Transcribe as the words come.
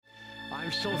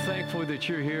I'm so thankful that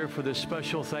you're here for this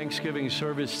special Thanksgiving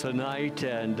service tonight.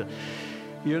 And,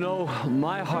 you know,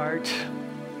 my heart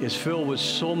is filled with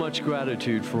so much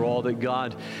gratitude for all that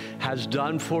God has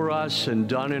done for us and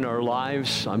done in our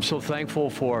lives. I'm so thankful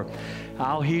for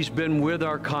how He's been with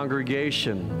our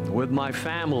congregation, with my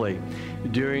family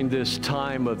during this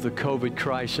time of the COVID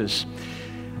crisis.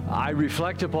 I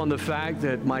reflect upon the fact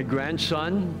that my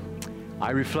grandson, I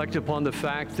reflect upon the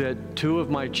fact that two of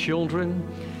my children,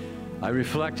 I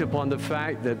reflect upon the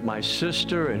fact that my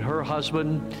sister and her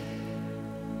husband,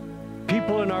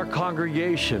 people in our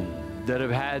congregation that have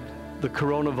had the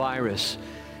coronavirus,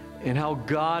 and how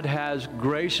God has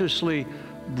graciously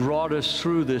brought us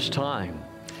through this time.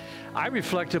 I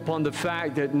reflect upon the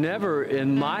fact that never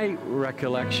in my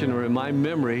recollection or in my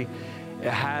memory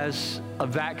has a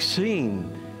vaccine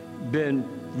been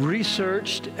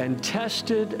researched and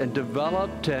tested and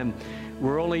developed, and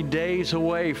we're only days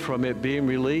away from it being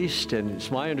released. And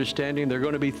it's my understanding there are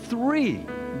going to be 3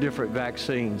 different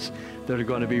vaccines that are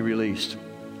going to be released.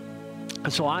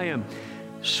 And so I am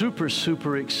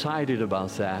super excited about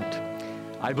that.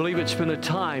 I believe it's been a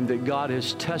time that God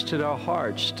has tested our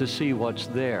hearts to see what's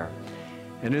there.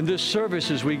 And in this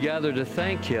service, as we gather to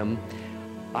thank Him,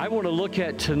 I want to look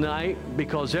at tonight,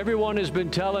 because everyone has been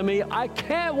telling me, I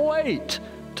can't wait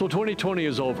till 2020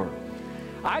 is over.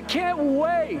 I can't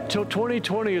wait till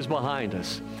 2020 is behind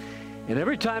us. And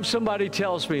every time somebody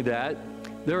tells me that,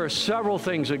 there are several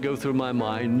things that go through my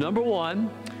mind. Number one,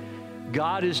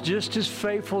 God is just as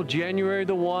faithful January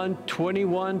the 1,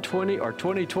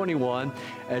 2021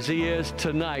 as He is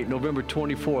tonight, November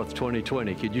 24th,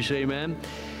 2020. Could you say amen?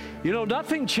 You know,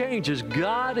 nothing changes.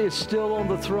 God is still on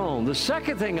the throne. The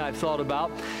second thing I've thought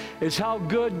about is how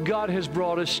good God has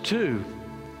brought us through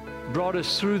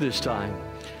this time.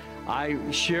 I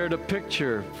shared a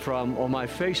picture on my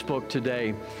Facebook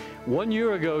today. 1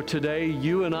 year ago today,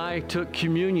 you and I took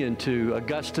communion to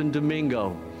Augustine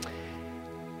Domingo.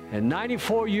 And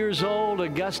 94 years old,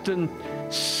 Augustine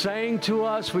sang to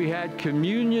us. We had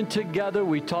communion together.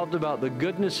 We talked about the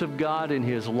goodness of God in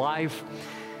his life.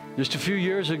 Just a few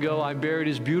years ago, I buried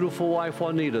his beautiful wife,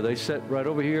 Juanita. They sat right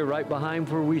over here, right behind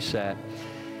where we sat.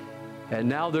 And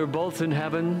now they're both in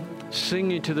heaven,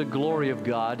 singing to the glory of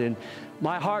God. And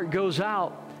my heart goes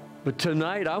out. But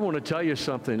tonight, I want to tell you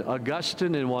something.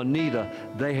 Augustine and Juanita,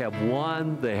 they have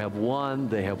won, they have won,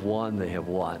 they have won, they have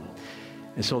won.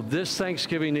 And so this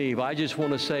Thanksgiving Eve, I just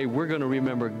want to say we're going to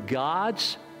remember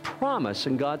God's promise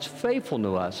and God's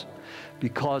faithfulness to us,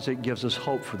 because it gives us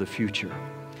hope for the future.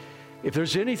 If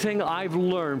there's anything I've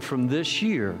learned from this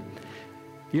year,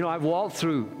 you know, I've walked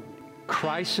through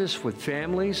crisis with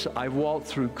families. I've walked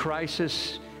through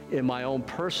crisis in my own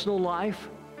personal life.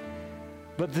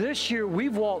 But this year,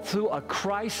 we've walked through a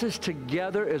crisis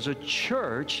together as a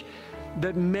church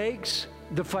that makes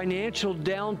the financial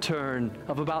downturn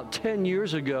of about 10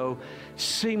 years ago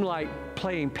seem like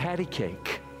playing patty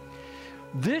cake.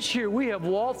 This year, we have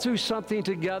walked through something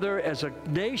together as a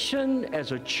nation,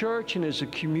 as a church, and as a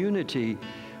community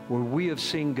where we have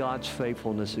seen God's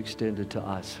faithfulness extended to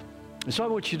us. And so I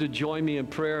want you to join me in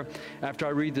prayer after I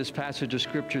read this passage of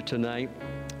Scripture tonight.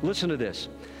 Listen to this.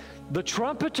 The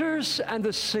trumpeters and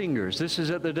the singers, this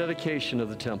is at the dedication of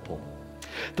the temple.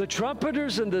 The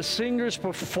trumpeters and the singers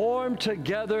perform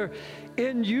together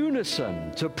in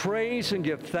unison to praise and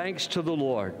give thanks to the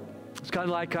Lord. It's kind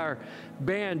of like our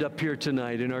band up here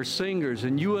tonight and our singers,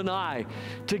 and you and I,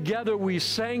 together we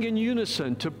sang in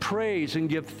unison to praise and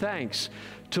give thanks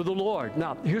to the Lord.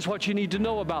 Now, here's what you need to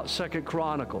know about 2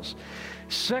 Chronicles.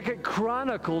 2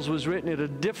 Chronicles was written at a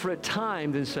different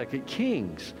time than 2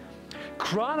 Kings.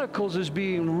 Chronicles is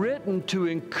being written to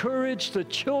encourage the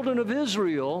children of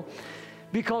Israel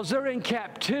because they're in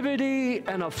captivity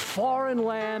in a foreign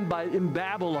land in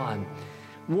Babylon.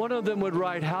 One of them would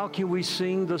write, how can we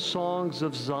sing the songs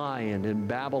of Zion in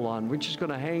Babylon? We're just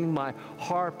going to hang my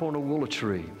harp on a willow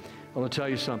tree. I want to tell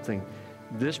you something.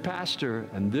 This pastor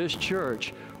and this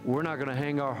church, we're not going to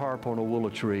hang our harp on a willow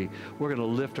tree. We're going to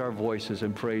lift our voices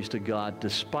in praise to God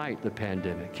despite the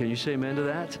pandemic. Can you say amen to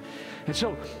that? And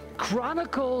so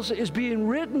Chronicles is being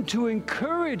written to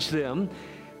encourage them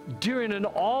during an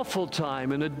awful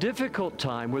time and a difficult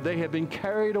time where they have been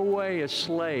carried away as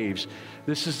slaves.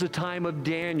 This is the time of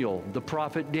Daniel, the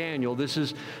prophet Daniel. This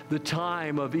is the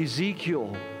time of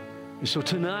Ezekiel. And so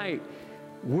tonight,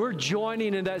 we're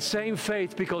joining in that same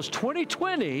faith because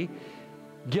 2020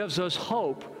 gives us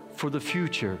hope for the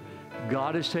future.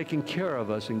 God is taking care of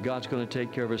us, and God's going to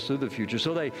take care of us through the future.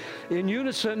 So they, in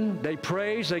unison, they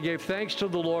praised, they gave thanks to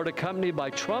the Lord, accompanied by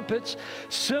trumpets,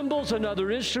 cymbals, and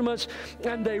other instruments,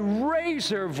 and they raised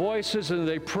their voices and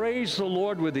they praised the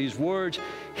Lord with these words,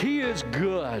 He is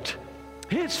good.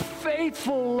 His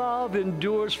faithful love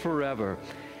endures forever.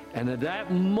 And at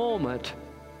that moment,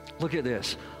 look at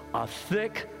this, a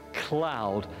thick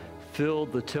cloud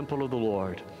filled the temple of the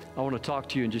Lord. I want to talk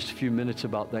to you in just a few minutes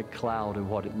about that cloud and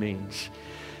what it means.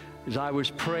 As I was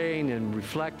praying and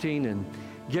reflecting and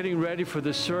getting ready for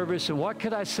this service, and what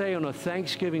could I say on a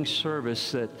Thanksgiving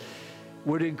service that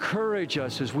would encourage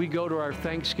us as we go to our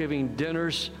Thanksgiving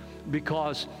dinners,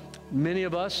 because many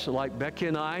of us, like Becky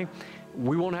and I,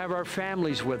 we won't have our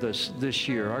families with us this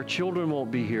year. Our children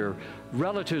won't be here.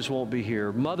 Relatives won't be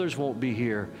here. Mothers won't be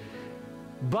here.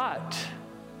 But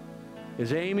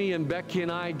as Amy and Becky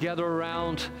and I gather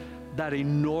around that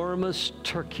enormous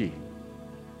turkey,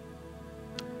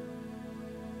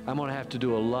 I'm going to have to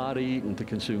do a lot of eating to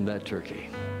consume that turkey.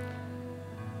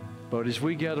 But as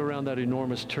we gather around that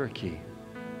enormous turkey,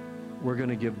 we're going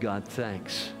to give God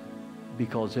thanks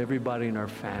because everybody in our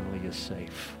family is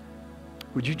safe.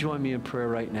 Would you join me in prayer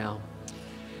right now?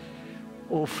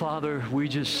 Oh, Father, we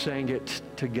just sang it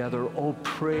together. Oh,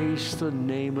 praise the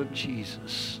name of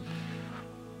Jesus.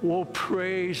 Oh,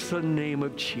 praise the name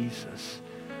of Jesus.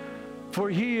 For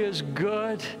He is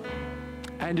good,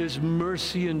 and His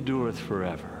mercy endureth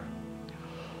forever.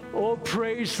 Oh,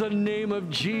 praise the name of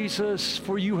Jesus,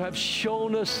 for You have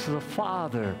shown us the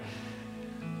Father.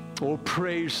 Oh,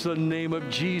 praise the name of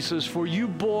Jesus, for You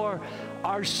bore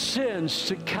our sins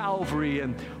to Calvary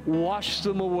and washed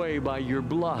them away by Your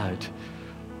blood.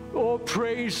 Oh,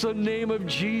 praise the name of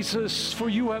Jesus, for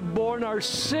You have borne our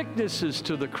sicknesses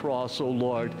to the cross, O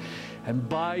Lord, and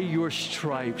by Your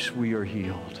stripes we are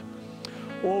healed.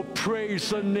 Oh, praise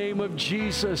the name of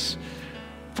Jesus,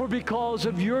 for because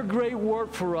of Your great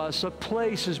work for us, a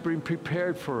place has been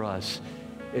prepared for us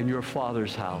in Your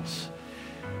Father's house.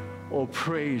 Oh,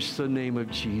 praise the name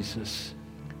of Jesus,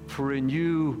 for in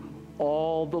You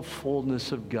all the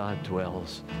fullness of God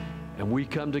dwells. And we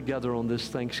come together on this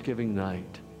Thanksgiving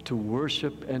night to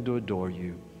worship and to adore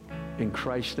You. In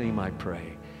Christ's name I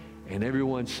pray. And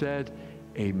everyone said,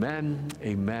 amen,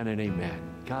 amen, and amen.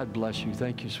 God bless you.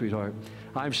 Thank you, sweetheart.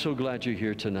 I'm so glad you're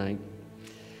here tonight.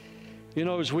 You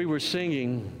know, as we were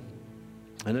singing,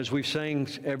 and as we've sang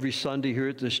every Sunday here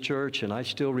at this church, and I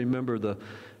still remember the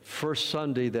first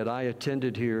Sunday that I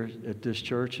attended here at this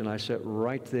church, and I sat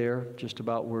right there, just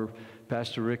about where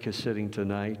Pastor Rick is sitting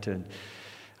tonight, and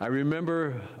I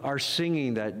remember our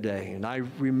singing that day, and I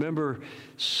remember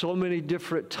so many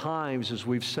different times as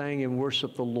we've sang and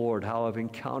worshiped the Lord, how I've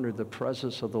encountered the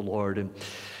presence of the Lord. And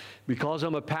because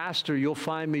I'm a pastor, you'll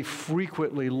find me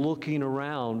frequently looking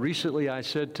around. Recently, I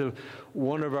said to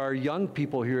one of our young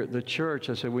people here at the church,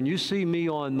 I said, when you see me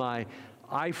on my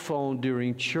iPhone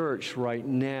during church right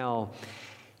now,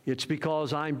 it's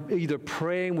because I'm either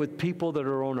praying with people that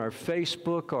are on our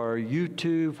Facebook or our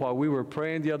YouTube. While we were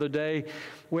praying the other day,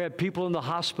 we had people in the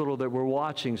hospital that were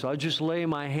watching. So I just lay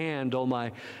my hand on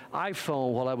my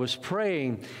iPhone while I was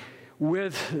praying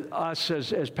with us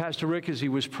as Pastor Rick, as he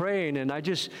was praying. And I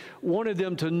just wanted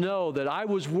them to know that I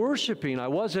was worshiping. I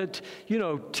wasn't,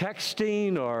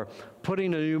 texting or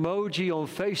putting an emoji on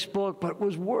Facebook, but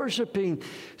was worshiping.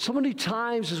 So many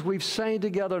times as we've sang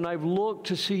together and I've looked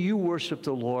to see you worship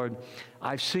the Lord,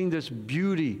 I've seen this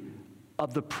beauty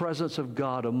of the presence of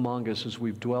God among us as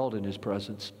we've dwelled in His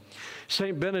presence.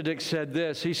 St. Benedict said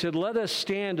this. He said, let us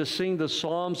stand to sing the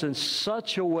Psalms in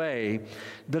such a way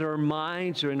that our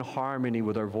minds are in harmony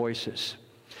with our voices.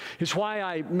 It's why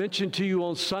I mentioned to you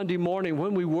on Sunday morning,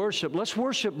 when we worship, let's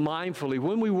worship mindfully.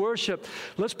 When we worship,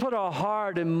 let's put our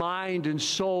heart and mind and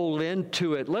soul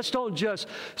into it. Let's don't just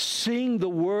sing the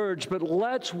words, but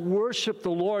let's worship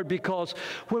the Lord, because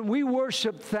when we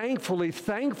worship thankfully,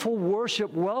 thankful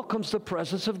worship welcomes the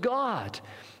presence of God.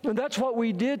 And that's what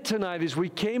we did tonight as we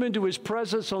came into His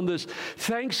presence on this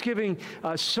Thanksgiving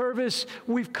service.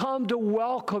 We've come to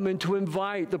welcome and to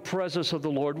invite the presence of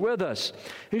the Lord with us.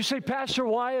 And you say, Pastor,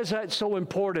 why is that so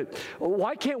important?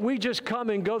 Why can't we just come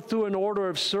and go through an order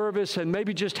of service and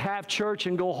maybe just have church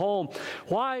and go home?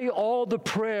 Why all the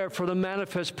prayer for the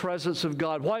manifest presence of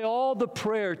God? Why all the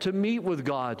prayer to meet with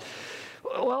God?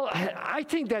 Well, I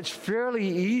think that's fairly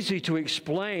easy to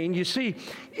explain. You see,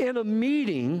 in a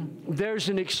meeting, there's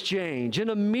an exchange.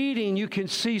 In a meeting, you can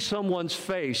see someone's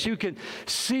face. You can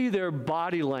see their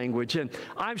body language. And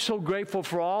I'm so grateful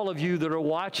for all of you that are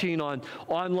watching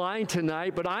online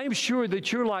tonight, but I'm sure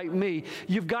that you're like me.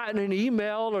 You've gotten an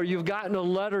email or you've gotten a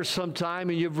letter sometime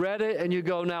and you've read it and you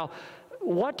go, now,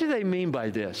 what do they mean by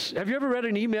this? Have you ever read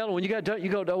an email and when you got done, you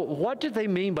go, oh, what did they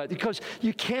mean by it? Because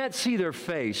you can't see their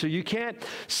face or you can't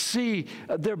see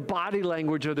their body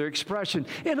language or their expression.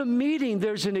 In a meeting,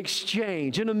 there's an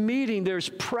exchange. In a meeting, there's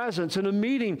presence. In a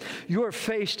meeting, you're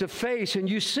face to face and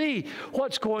you see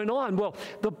what's going on. Well,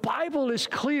 the Bible is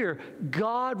clear.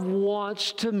 God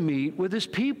wants to meet with His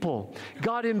people.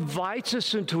 God invites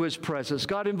us into His presence.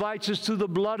 God invites us through the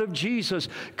blood of Jesus.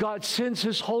 God sends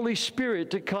His Holy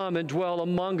Spirit to come and dwell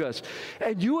among us.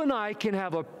 And you and I can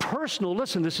have a personal,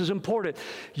 listen, this is important.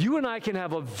 You and I can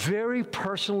have a very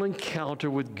personal encounter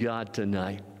with God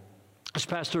tonight. As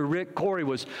Pastor Rick Corey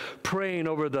was praying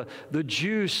over the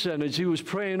juice and as he was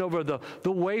praying over the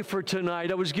wafer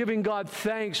tonight, I was giving God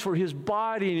thanks for His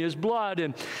body and His blood.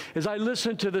 And as I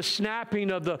listened to the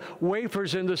snapping of the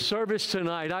wafers in the service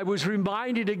tonight, I was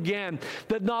reminded again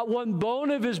that not one bone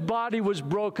of His body was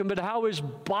broken, but how His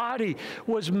body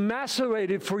was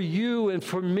macerated for you and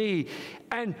for me.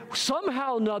 And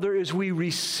somehow or another, as we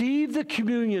receive the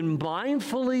communion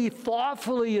mindfully,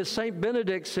 thoughtfully, as St.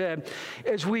 Benedict said,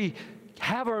 as we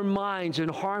have our minds in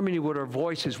harmony with our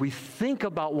voices, we think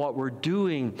about what we're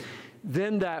doing,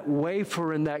 then that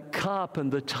wafer and that cup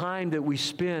and the time that we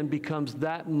spend becomes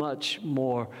that much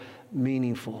more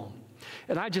meaningful.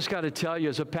 And I just got to tell you,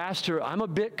 as a pastor, I'm a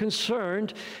bit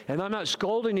concerned, and I'm not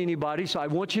scolding anybody, so I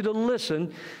want you to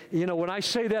listen. You know, when I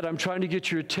say that, I'm trying to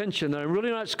get your attention. And I'm really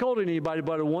not scolding anybody,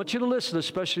 but I want you to listen,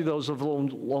 especially those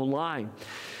online.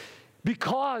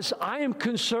 Because I am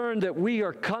concerned that we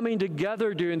are coming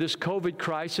together during this COVID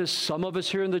crisis, some of us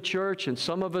here in the church and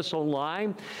some of us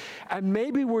online, and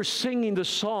maybe we're singing the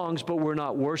songs, but we're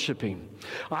not worshiping.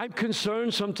 I'm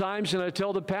concerned sometimes, and I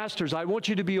tell the pastors, I want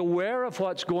you to be aware of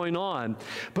what's going on,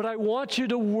 but I want you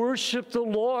to worship the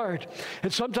Lord.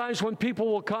 And sometimes when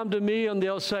people will come to me and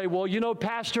they'll say, well, you know,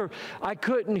 Pastor, I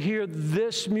couldn't hear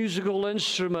this musical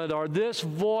instrument, or this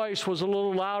voice was a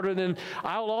little louder than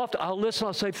I'll listen,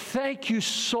 I'll say, thank you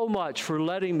so much for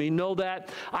letting me know that.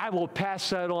 I will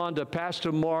pass that on to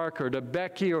Pastor Mark or to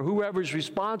Becky or whoever's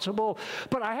responsible.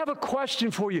 But I have a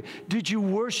question for you. Did you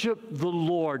worship the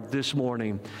Lord this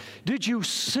morning? Did you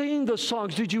sing the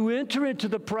songs? Did you enter into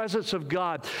the presence of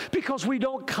God? Because we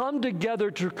don't come together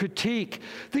to critique.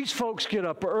 These folks get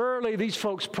up early. These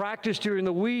folks practice during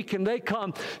the week, and they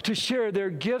come to share their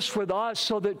gifts with us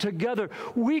so that together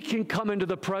we can come into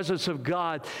the presence of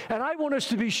God. And I want us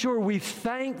to be sure we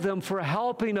thank them for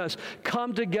helping us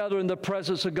come together in the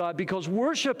presence of God, because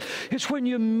worship is when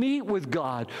you meet with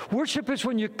God. Worship is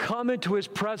when you come into His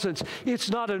presence. It's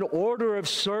not an order of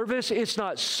service. It's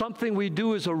not something we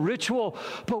do as a ritual,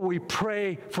 but we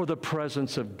pray for the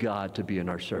presence of God to be in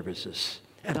our services.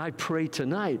 And I pray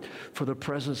tonight for the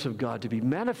presence of God to be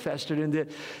manifested in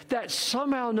that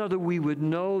somehow or another we would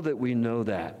know that we know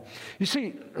that. You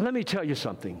see, let me tell you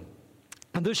something.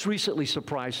 And this recently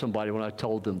surprised somebody when I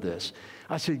told them this.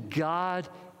 I said, God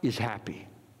is happy.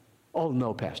 Oh,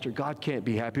 no, Pastor, God can't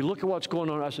be happy. Look at what's going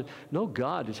on. I said, no,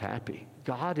 God is happy.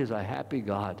 God is a happy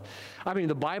God. I mean,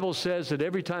 the Bible says that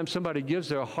every time somebody gives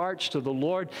their hearts to the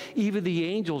Lord, even the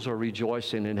angels are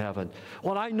rejoicing in heaven.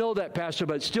 Well, I know that, Pastor,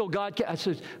 but still God can't. I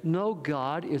said, no,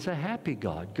 God is a happy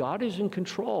God. God is in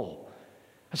control.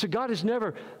 I said, God has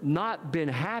never not been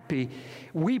happy.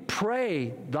 We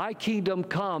pray, thy kingdom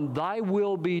come, thy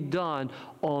will be done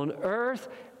on earth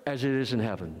as it is in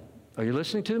heaven. Are you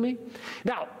listening to me?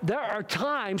 Now, there are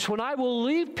times when I will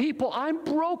leave people, I'm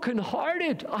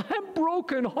brokenhearted. I'm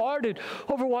brokenhearted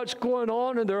over what's going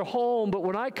on in their home. But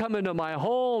when I come into my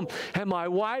home and my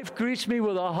wife greets me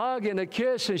with a hug and a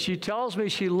kiss and she tells me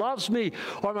she loves me,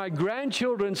 or my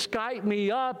grandchildren Skype me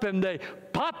up and they,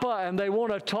 Papa, and they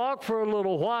want to talk for a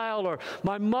little while, or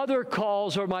my mother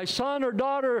calls, or my son or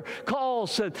daughter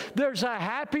calls, and there's a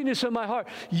happiness in my heart.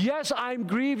 Yes, I'm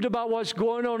grieved about what's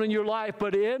going on in your life,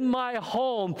 but in my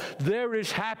home, there is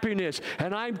happiness.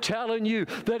 And I'm telling you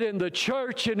that in the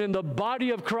church and in the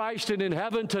body of Christ and in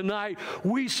heaven tonight,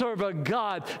 we serve a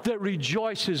God that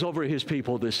rejoices over His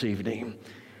people this evening.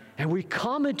 And we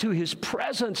come into His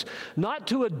presence, not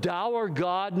to a dour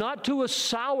God, not to a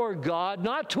sour God,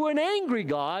 not to an angry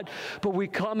God, but we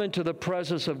come into the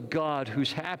presence of God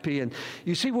who's happy. And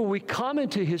you see, when we come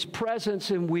into His presence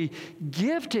and we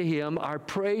give to Him our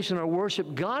praise and our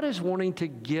worship, God is wanting to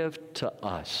give to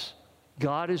us.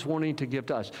 God is wanting to give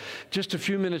to us. Just a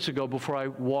few minutes ago, before I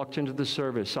walked into the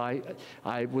service, I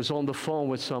was on the phone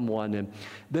with someone, and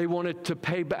they wanted to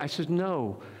pay back. I said,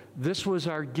 no. This was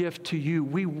our gift to you.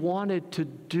 We wanted to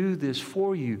do this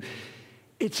for you.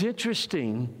 It's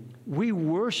interesting. We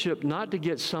worship not to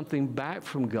get something back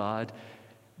from God,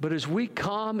 but as we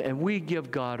come and we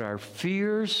give God our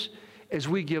fears as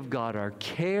we give God our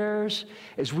cares,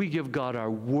 as we give God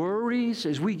our worries,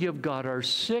 as we give God our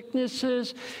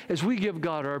sicknesses, as we give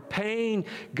God our pain,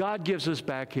 God gives us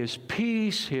back His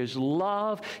peace, His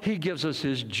love. He gives us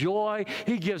His joy.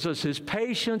 He gives us His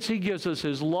patience. He gives us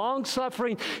His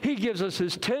long-suffering. He gives us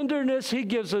His tenderness. He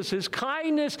gives us His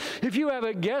kindness. If you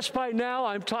haven't guessed by now,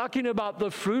 I'm talking about the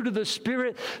fruit of the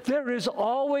Spirit. There is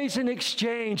always an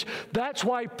exchange. That's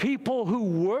why people who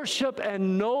worship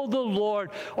and know the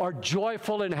Lord are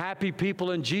joyful and happy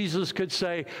people, and Jesus could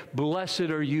say, blessed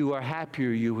are you, or happy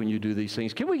are you when you do these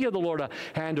things. Can we give the Lord a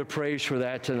hand of praise for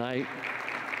that tonight?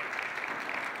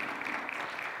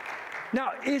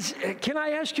 Now, can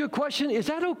I ask you a question? Is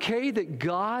that okay that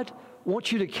God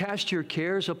wants you to cast your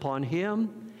cares upon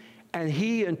Him, and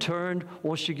He in turn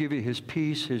wants to give you His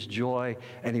peace, His joy,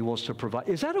 and He wants to provide?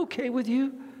 Is that okay with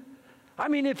you? I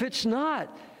mean, if it's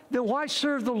not, then why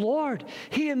serve the Lord?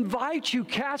 He invites you,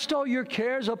 cast all your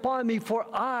cares upon me, for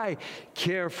I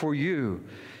care for you.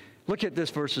 Look at this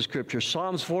verse of Scripture,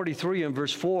 Psalms 43 and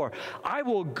verse 4. I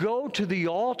will go to the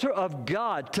altar of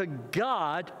God, to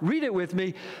God, read it with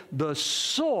me, the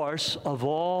source of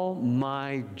all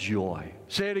my joy.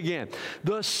 Say it again,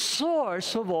 the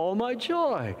source of all my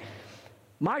joy.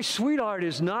 My sweetheart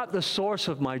is not the source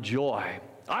of my joy.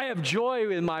 I have joy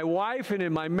in my wife and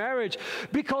in my marriage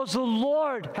because the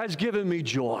Lord has given me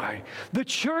joy. The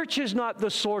church is not the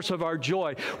source of our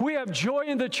joy. We have joy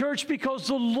in the church because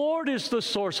the Lord is the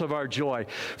source of our joy.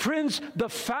 Friends, the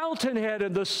fountainhead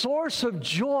and the source of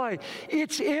joy,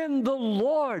 it's in the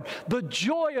Lord. The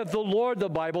joy of the Lord, the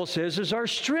Bible says, is our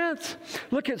strength.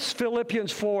 Look at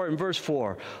Philippians 4 and verse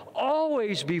 4.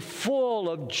 Always be full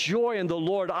of joy in the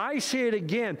Lord. I say it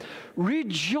again,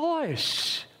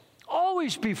 rejoice.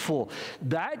 Always be full.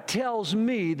 That tells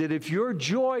me that if your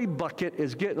joy bucket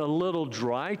is getting a little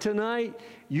dry tonight,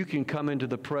 you can come into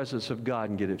the presence of God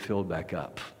and get it filled back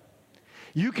up.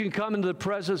 You can come into the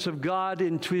presence of God,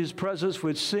 into His presence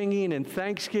with singing and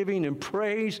thanksgiving and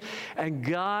praise, and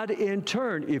God in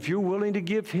turn, if you're willing to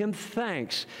give Him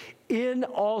thanks, in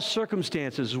all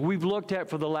circumstances, we've looked at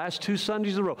for the last 2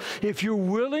 Sundays in a row. If you're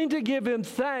willing to give Him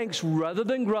thanks rather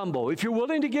than grumble, if you're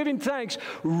willing to give Him thanks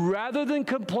rather than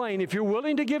complain, if you're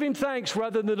willing to give Him thanks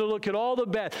rather than to look at all the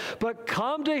bad, but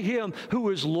come to Him who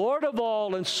is Lord of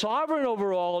all and sovereign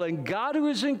over all and God who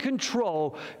is in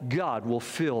control, God will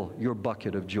fill your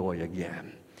bucket of joy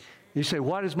again. You say,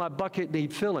 why does my bucket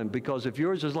need filling? Because if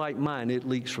yours is like mine, it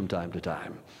leaks from time to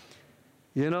time.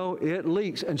 You know, it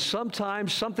leaks. And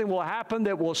sometimes something will happen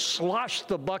that will slosh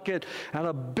the bucket and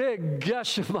a big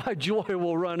gush of my joy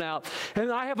will run out.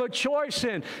 And I have a choice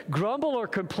in grumble or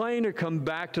complain or come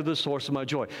back to the source of my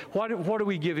joy. What do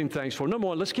we give Him thanks for? Number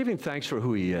one, let's give Him thanks for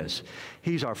who He is.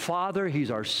 He's our Father. He's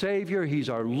our Savior. He's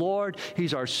our Lord.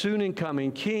 He's our soon and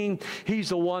coming King. He's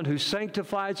the one who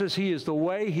sanctifies us. He is the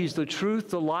way. He's the truth,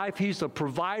 the life. He's the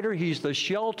provider. He's the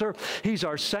shelter. He's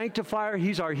our sanctifier.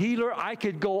 He's our healer. I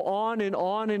could go on and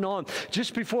on and on.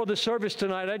 Just before the service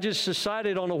tonight, I just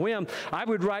decided on a whim I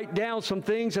would write down some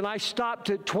things, and I stopped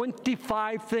at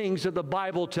 25 things that the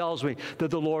Bible tells me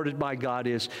that the Lord my God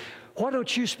is. Why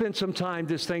don't you spend some time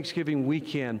this Thanksgiving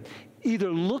weekend either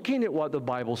looking at what the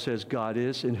Bible says God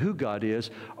is and who God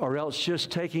is, or else just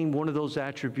taking one of those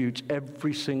attributes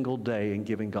every single day and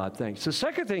giving God thanks. The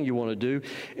second thing you want to do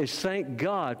is thank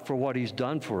God for what He's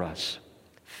done for us.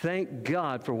 Thank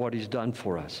God for what He's done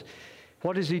for us.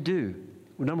 What does He do?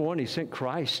 Well, number one, He sent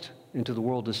Christ into the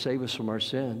world to save us from our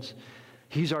sins.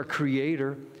 He's our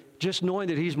Creator. Just knowing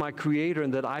that He's my Creator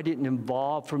and that I didn't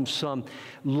evolve from some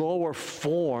lower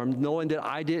form, knowing that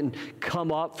I didn't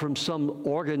come up from some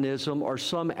organism or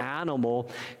some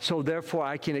animal, so therefore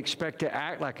I can expect to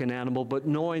act like an animal, but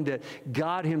knowing that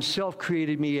God Himself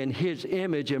created me in His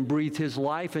image and breathed His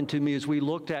life into me, as we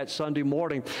looked at Sunday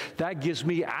morning, that gives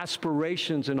me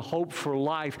aspirations and hope for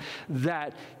life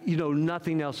that, you know,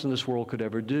 nothing else in this world could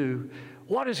ever do.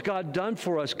 What has God done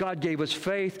for us? God gave us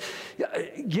faith.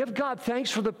 Give God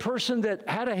thanks for the person that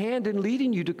had a hand in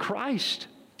leading you to Christ.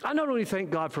 I not only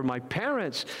thank God for my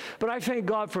parents, but I thank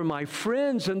God for my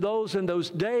friends and those in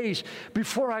those days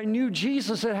before I knew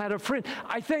Jesus that had a friend.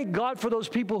 I thank God for those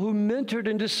people who mentored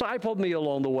and discipled me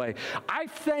along the way. I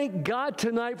thank God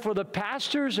tonight for the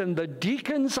pastors and the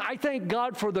deacons. I thank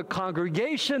God for the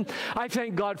congregation. I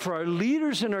thank God for our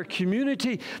leaders in our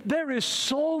community. There is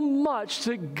so much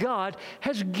that God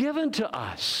has given to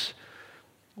us.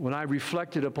 When I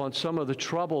reflected upon some of the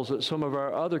troubles that some of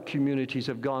our other communities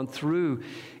have gone through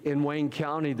in Wayne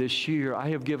County this year, I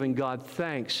have given God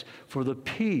thanks for the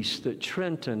peace that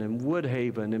Trenton and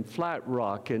Woodhaven and Flat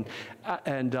Rock and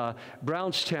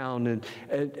Brownstown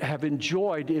and have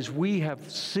enjoyed as we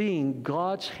have seen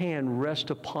God's hand rest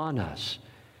upon us.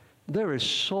 There is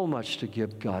so much to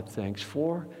give God thanks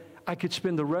for. I could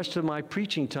spend the rest of my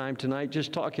preaching time tonight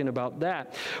just talking about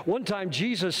that. One time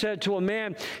Jesus said to a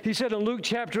man, he said in Luke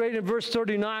chapter 8 and verse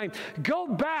 39, go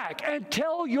back and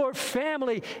tell your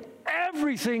family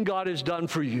everything God has done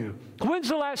for you. When's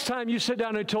the last time you sat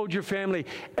down and told your family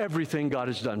everything God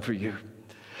has done for you?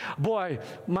 Boy,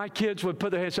 my kids would put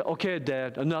their hands up, okay,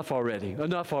 Dad, enough already,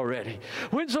 enough already.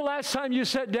 When's the last time you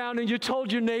sat down and you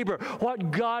told your neighbor what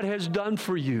God has done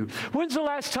for you? When's the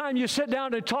last time you sat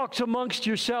down and talked amongst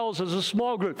yourselves as a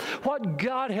small group what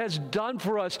God has done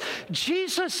for us?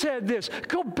 Jesus said this,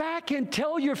 go back and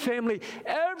tell your family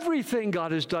everything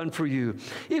God has done for you.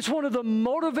 It's one of the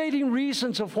motivating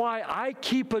reasons of why I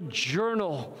keep a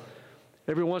journal.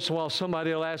 Every once in a while,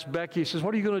 somebody will ask Becky, says,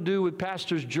 what are you going to do with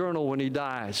Pastor's journal when he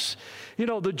dies? You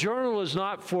know, the journal is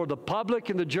not for the public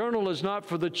and the journal is not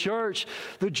for the church.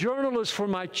 The journal is for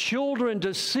my children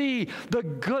to see the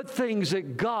good things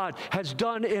that God has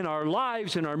done in our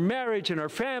lives, in our marriage, in our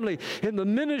family, in the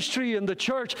ministry, in the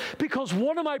church. Because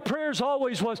one of my prayers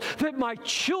always was that my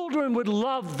children would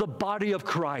love the body of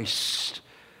Christ.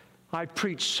 I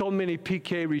preached so many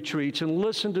PK retreats and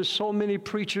listened to so many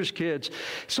preachers' kids.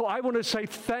 So I want to say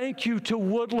thank you to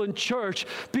Woodland Church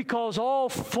because all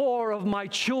four of my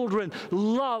children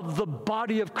love the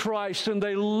body of Christ and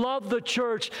they love the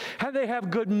church and they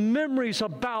have good memories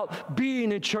about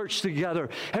being in church together.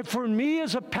 And for me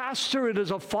as a pastor and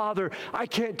as a father, I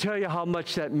can't tell you how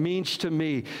much that means to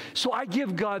me. So I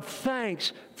give God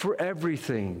thanks for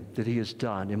everything that He has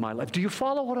done in my life. Do you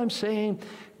follow what I'm saying?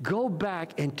 Go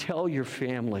back and tell your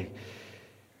family.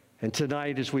 And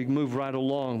tonight, as we move right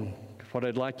along, what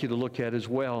I'd like you to look at as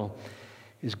well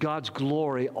is God's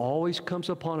glory always comes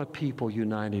upon a people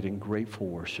united in grateful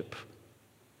worship.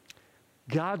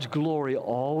 God's glory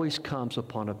always comes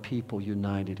upon a people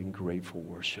united in grateful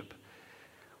worship.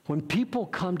 When people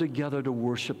come together to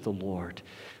worship the Lord,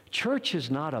 church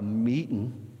is not a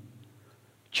meeting.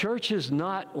 Church is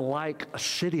not like a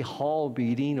city hall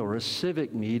meeting or a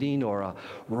civic meeting or a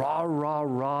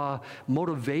rah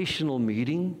motivational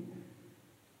meeting.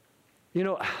 You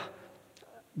know,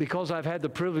 because I've had the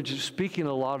privilege of speaking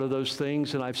a lot of those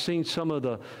things and I've seen some of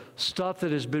the stuff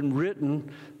that has been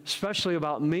written, especially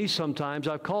about me sometimes,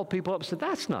 I've called people up and said,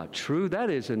 that's not true. That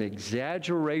is an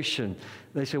exaggeration.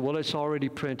 They say, well, it's already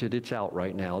printed. It's out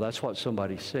right now. That's what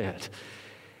somebody said.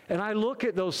 And I look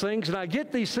at those things, and I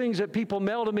get these things that people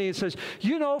mail to me and says,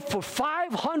 you know, for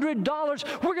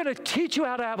 $500, we're going to teach you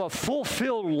how to have a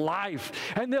fulfilled life.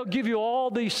 And they'll give you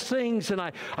all these things. And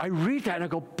I read that, and I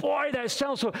go, boy, that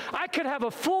sounds so... I could have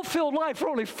a fulfilled life for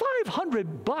only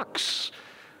 $500.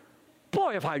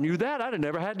 Boy, if I knew that, I'd have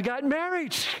never had to gotten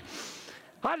married.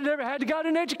 I'd have never had to got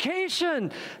an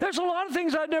education. There's a lot of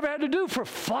things I'd never had to do for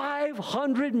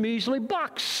 500 measly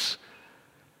bucks.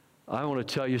 I want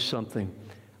to tell you something.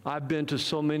 I've been to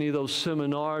so many of those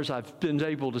seminars. I've been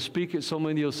able to speak at so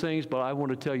many of those things, but I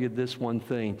want to tell you this one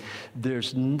thing.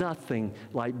 There's nothing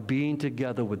like being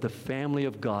together with the family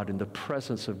of God in the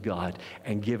presence of God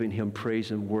and giving Him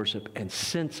praise and worship and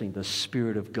sensing the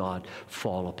Spirit of God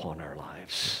fall upon our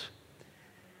lives.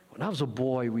 When I was a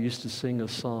boy, we used to sing a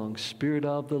song, Spirit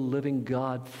of the living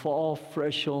God, fall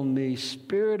fresh on me.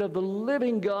 Spirit of the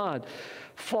living God,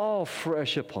 fall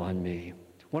fresh upon me.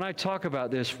 When I talk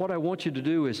about this, what I want you to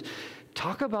do is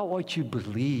talk about what you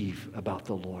believe about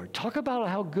the Lord. Talk about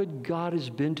how good God has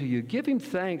been to you. Give Him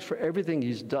thanks for everything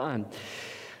He's done.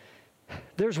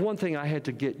 There's one thing I had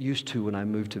to get used to when I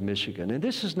moved to Michigan, and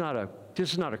this is not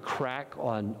a crack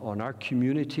on our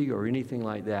community or anything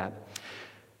like that.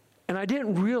 And I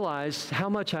didn't realize how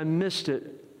much I missed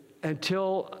it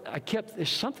until there's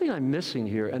something I'm missing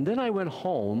here. And then I went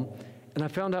home and I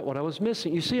found out what I was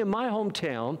missing. You see, in my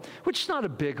hometown, which is not a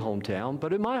big hometown,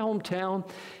 but in my hometown,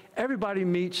 everybody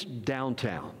meets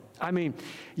downtown. I mean,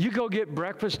 you go get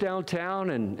breakfast downtown,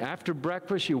 and after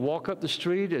breakfast, you walk up the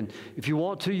street, and if you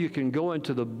want to, you can go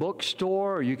into the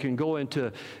bookstore, or you can go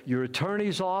into your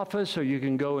attorney's office, or you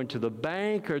can go into the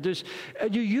bank, and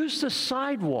you use the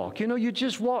sidewalk. You know, you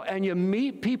just walk, and you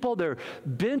meet people. There are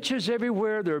benches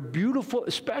everywhere. They're beautiful,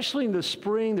 especially in the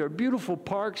spring. There are beautiful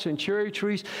parks and cherry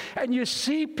trees, and you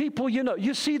see people, you know.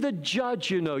 You see the judge,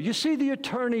 you know. You see the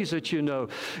attorneys that you know.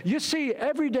 You see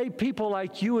everyday people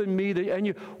like you and me, and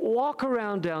you walk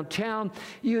around downtown.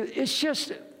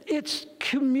 It's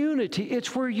community.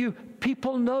 It's where you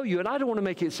people know you. And I don't want to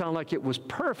make it sound like it was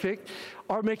perfect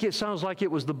or make it sound like it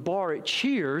was the bar at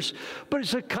Cheers, but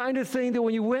it's the kind of thing that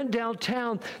when you went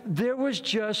downtown, there was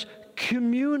just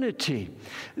community.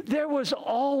 There was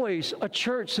always a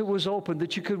church that was open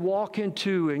that you could walk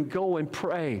into and go and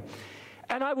pray.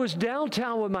 And I was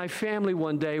downtown with my family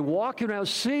one day, walking around,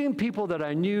 seeing people that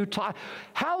I knew.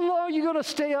 How long are you going to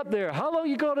stay up there? How long are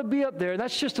you going to be up there? And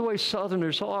that's just the way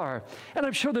Southerners are. And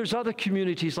I'm sure there's other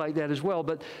communities like that as well,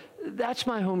 but that's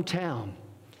my hometown.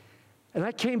 And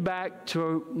I came back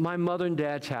to my mother and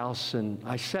dad's house, and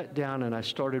I sat down and I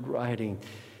started writing.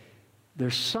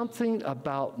 There's something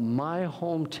about my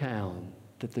hometown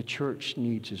that the church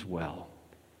needs as well.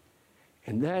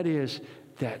 And that is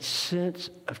that sense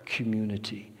of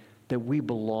community, that we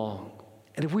belong.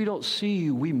 And if we don't see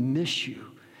you, we miss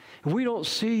you. If we don't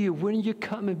see you, when are you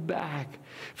coming back?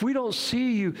 If we don't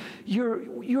see you,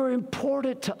 you're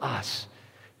important to us.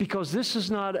 Because this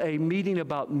is not a meeting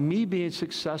about me being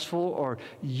successful or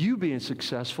you being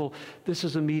successful. This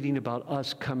is a meeting about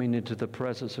us coming into the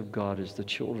presence of God as the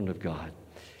children of God.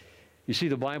 You see,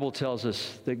 the Bible tells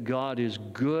us that God is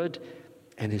good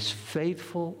and His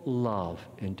faithful love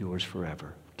endures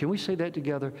forever. Can we say that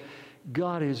together?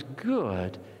 God is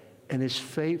good and His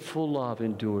faithful love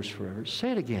endures forever.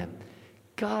 Say it again.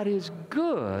 God is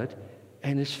good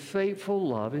and His faithful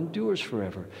love endures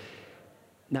forever.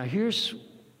 Now here's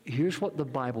what the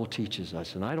Bible teaches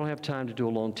us, and I don't have time to do a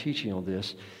long teaching on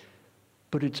this,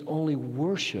 but it's only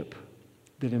worship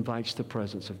that invites the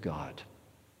presence of God.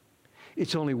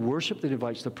 It's only worship that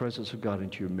invites the presence of God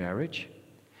into your marriage.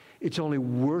 It's only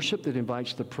worship that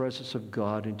invites the presence of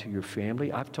God into your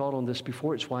family. I've taught on this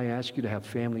before. It's why I ask you to have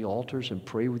family altars and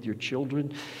pray with your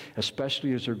children,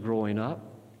 especially as they're growing up.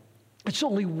 It's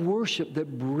only worship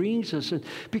that brings us in,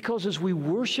 because as we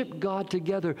worship God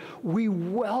together, we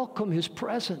welcome His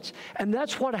presence. And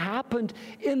that's what happened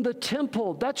in the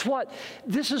temple.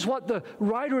 This is what the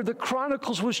writer of the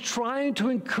Chronicles was trying to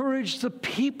encourage the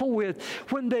people with.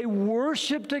 When they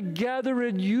worshiped together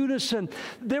in unison,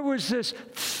 there was this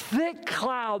thick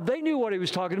cloud. They knew what he was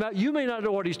talking about. You may not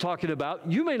know what he's talking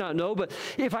about. You may not know, but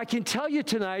if I can tell you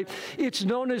tonight, it's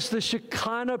known as the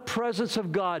Shekinah presence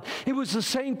of God. It was the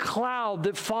same cloud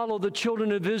that followed the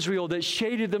children of Israel, that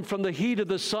shaded them from the heat of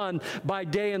the sun by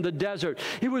day in the desert.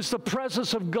 It was the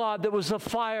presence of God that was the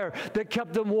fire that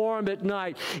kept them warm at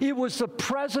night. It was the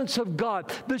presence of God,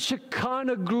 the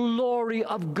Shekinah glory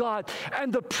of God.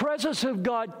 And the presence of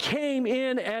God came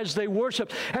in as they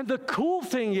worshiped. And the cool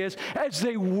thing is, as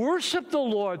they worshiped the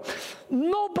Lord,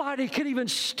 nobody could even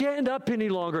stand up any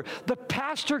longer. The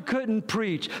pastor couldn't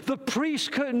preach. The priests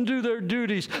couldn't do their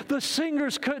duties. The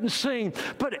singers couldn't sing.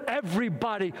 But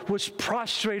everybody was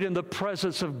prostrate in the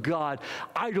presence of God.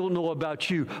 I don't know about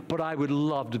you, but I would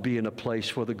love to be in a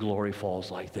place where the glory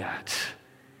falls like that,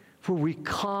 where we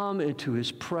come into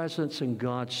His presence and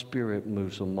God's Spirit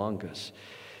moves among us.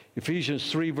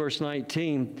 Ephesians 3, verse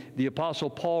 19, the Apostle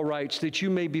Paul writes that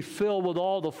you may be filled with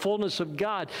all the fullness of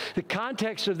God. The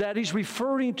context of that, he's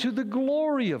referring to the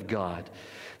glory of God.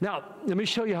 Now, let me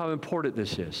show you how important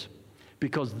this is,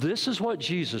 because this is what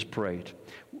Jesus prayed.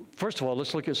 First of all,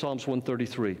 let's look at Psalms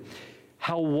 133.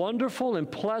 How wonderful and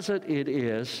pleasant it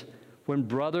is when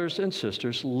brothers and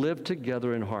sisters live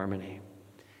together in harmony.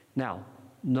 Now,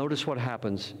 notice what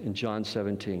happens in John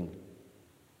 17.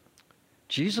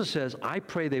 Jesus says, I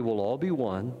pray they will all be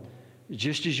one,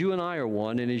 just as you and I are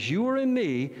one, and as you are in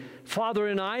me, Father,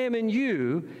 and I am in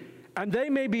you, and they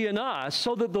may be in us,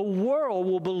 so that the world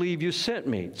will believe you sent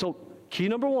me. So, key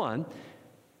number one,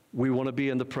 we want to be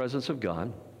in the presence of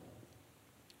God.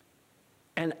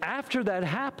 And after that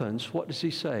happens, what does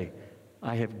he say?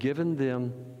 I have given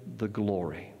them the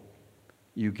glory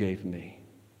you gave me.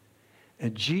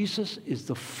 And Jesus is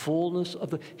the fullness of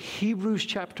the, Hebrews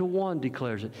chapter 1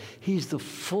 declares it. He's the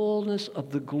fullness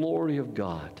of the glory of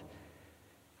God.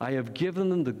 I have given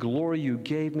them the glory you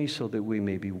gave me so that we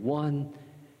may be one,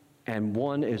 and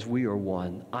one as we are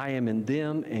one. I am in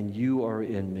them and you are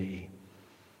in me.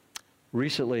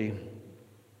 Recently,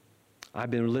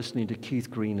 I've been listening to Keith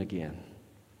Green again.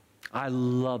 I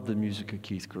love the music of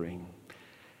Keith Green.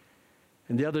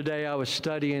 And the other day I was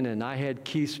studying and I had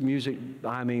Keith's music,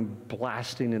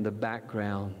 blasting in the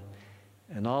background.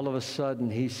 And all of a sudden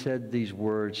he said these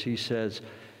words. He says,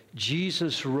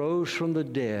 Jesus rose from the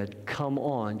dead. Come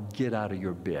on, get out of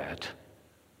your bed.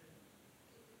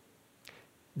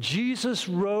 Jesus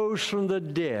rose from the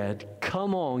dead.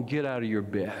 Come on, get out of your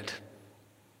bed.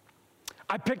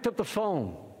 I picked up the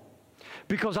phone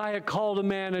because I had called a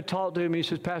man and talked to him. He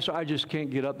says, Pastor, I just can't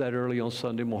get up that early on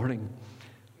Sunday morning.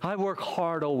 I work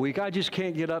hard all week. I just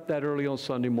can't get up that early on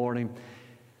Sunday morning.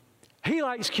 He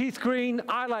likes Keith Green.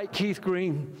 I like Keith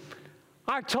Green.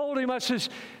 I told him, I says,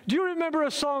 do you remember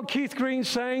a song Keith Green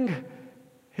sang?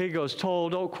 He goes, Toll,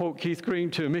 don't quote Keith Green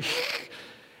to me.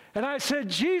 And I said,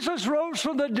 Jesus rose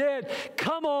from the dead.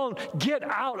 Come on, get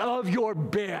out of your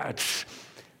beds.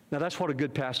 Now, that's what a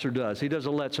good pastor does. He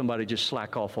doesn't let somebody just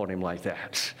slack off on him like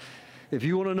that. If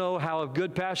you want to know how a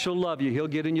good pastor will love you, he'll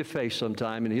get in your face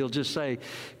sometime and he'll just say,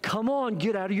 come on,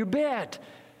 get out of your bed.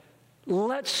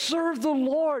 Let's serve the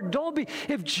Lord. Don't be.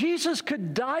 If Jesus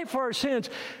could die for our sins,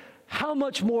 how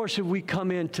much more should we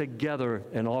come in together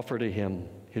and offer to him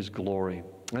his glory?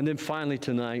 And then finally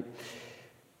tonight,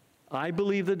 I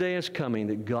believe the day is coming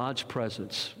that God's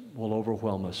presence will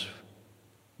overwhelm us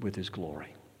with his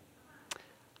glory.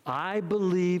 I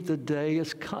believe the day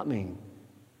is coming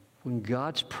when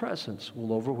God's presence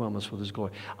will overwhelm us with his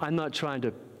glory. I'm not trying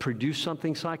to produce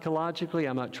something psychologically.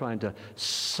 I'm not trying to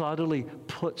subtly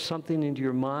put something into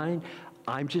your mind.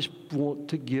 I just want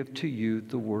to give to you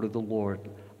the word of the Lord.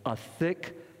 A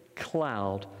thick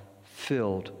cloud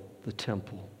filled the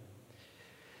temple.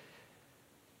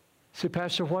 Say,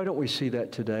 Pastor, why don't we see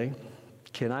that today?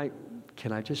 Can I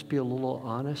just be a little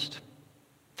honest?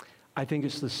 I think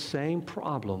it's the same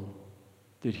problem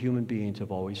that human beings have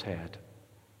always had.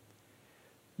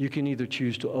 You can either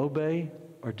choose to obey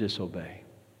or disobey.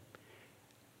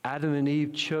 Adam and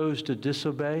Eve chose to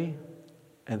disobey,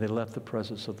 and they left the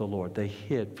presence of the Lord. They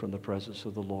hid from the presence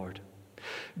of the Lord.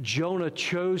 Jonah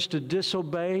chose to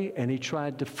disobey, and he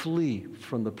tried to flee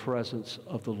from the presence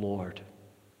of the Lord.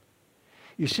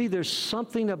 You see, there's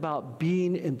something about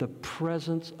being in the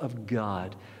presence of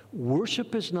God.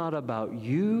 Worship is not about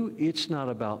you. It's not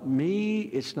about me.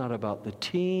 It's not about the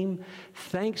team.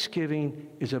 Thanksgiving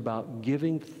is about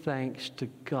giving thanks to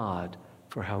God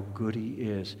for how good he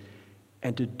is.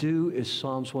 And to do as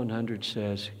Psalms 100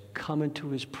 says, come into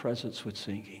his presence with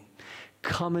singing.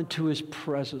 Come into his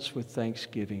presence with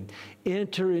thanksgiving.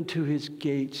 Enter into his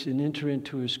gates and enter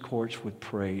into his courts with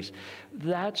praise.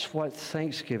 That's what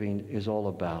Thanksgiving is all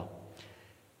about.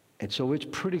 And so it's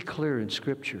pretty clear in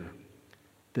Scripture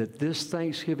that this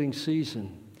Thanksgiving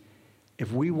season,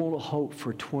 if we want to hope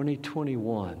for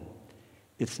 2021,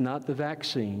 it's not the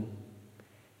vaccine,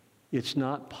 it's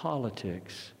not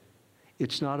politics,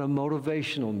 it's not a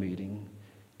motivational meeting.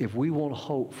 If we want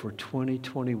hope for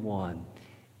 2021,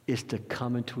 is to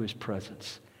come into his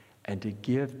presence and to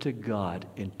give to God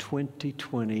in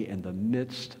 2020 in the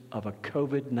midst of a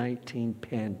COVID-19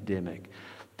 pandemic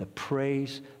the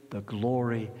praise, the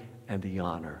glory, and the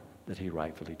honor that he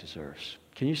rightfully deserves.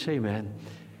 Can you say amen?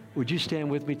 Would you stand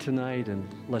with me tonight and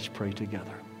let's pray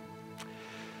together.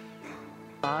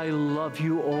 I love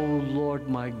you, O Lord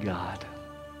my God.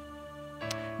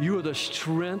 You are the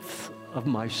strength of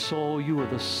my soul. You are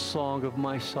the song of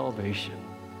my salvation.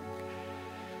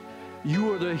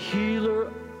 You are the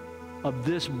healer of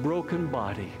this broken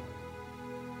body.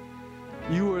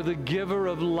 You are the giver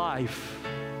of life.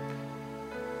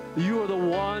 You are the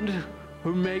one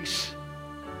who makes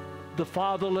the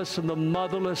fatherless and the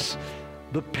motherless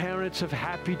the parents of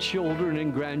happy children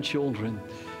and grandchildren.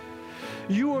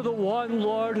 You are the one,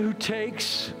 Lord, who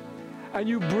takes and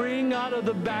you bring out of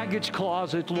the baggage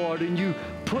closet, Lord, and you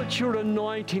put your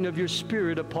anointing of your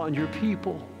Spirit upon your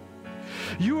people.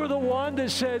 You are the one that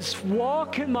says,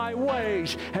 walk in my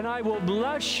ways, and I will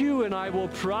bless you, and I will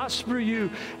prosper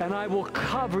you, and I will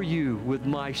cover you with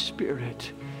my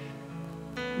Spirit.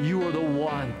 You are the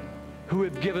one who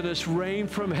have given us rain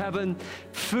from heaven,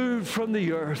 food from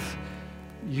the earth.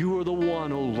 You are the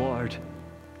one, O Lord,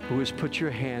 who has put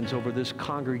your hands over this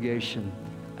congregation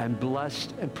and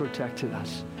blessed and protected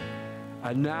us.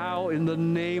 And now, in the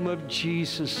name of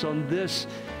Jesus, on this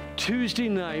Tuesday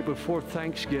night before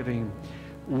Thanksgiving,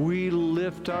 we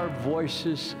lift our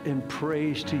voices in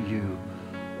praise to you.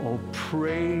 Oh,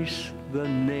 praise the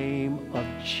name of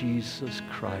Jesus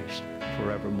Christ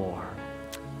forevermore.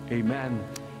 Amen,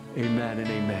 amen, and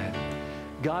amen.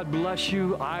 God bless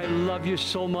you. I love you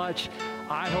so much.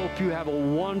 I hope you have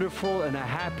a wonderful and a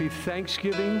happy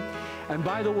Thanksgiving. And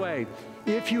by the way,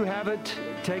 if you haven't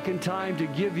taken time to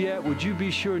give yet, would you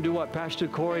be sure and do what Pastor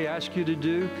Corey asked you to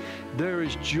do? There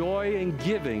is joy in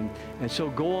giving. And so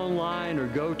go online or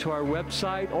go to our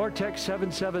website or text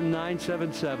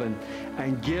 77977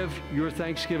 and give your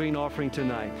Thanksgiving offering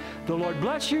tonight. The Lord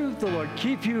bless you. The Lord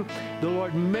keep you. The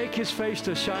Lord make his face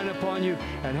to shine upon you,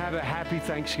 and have a happy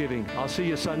Thanksgiving. I'll see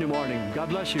you Sunday morning. God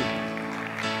bless you.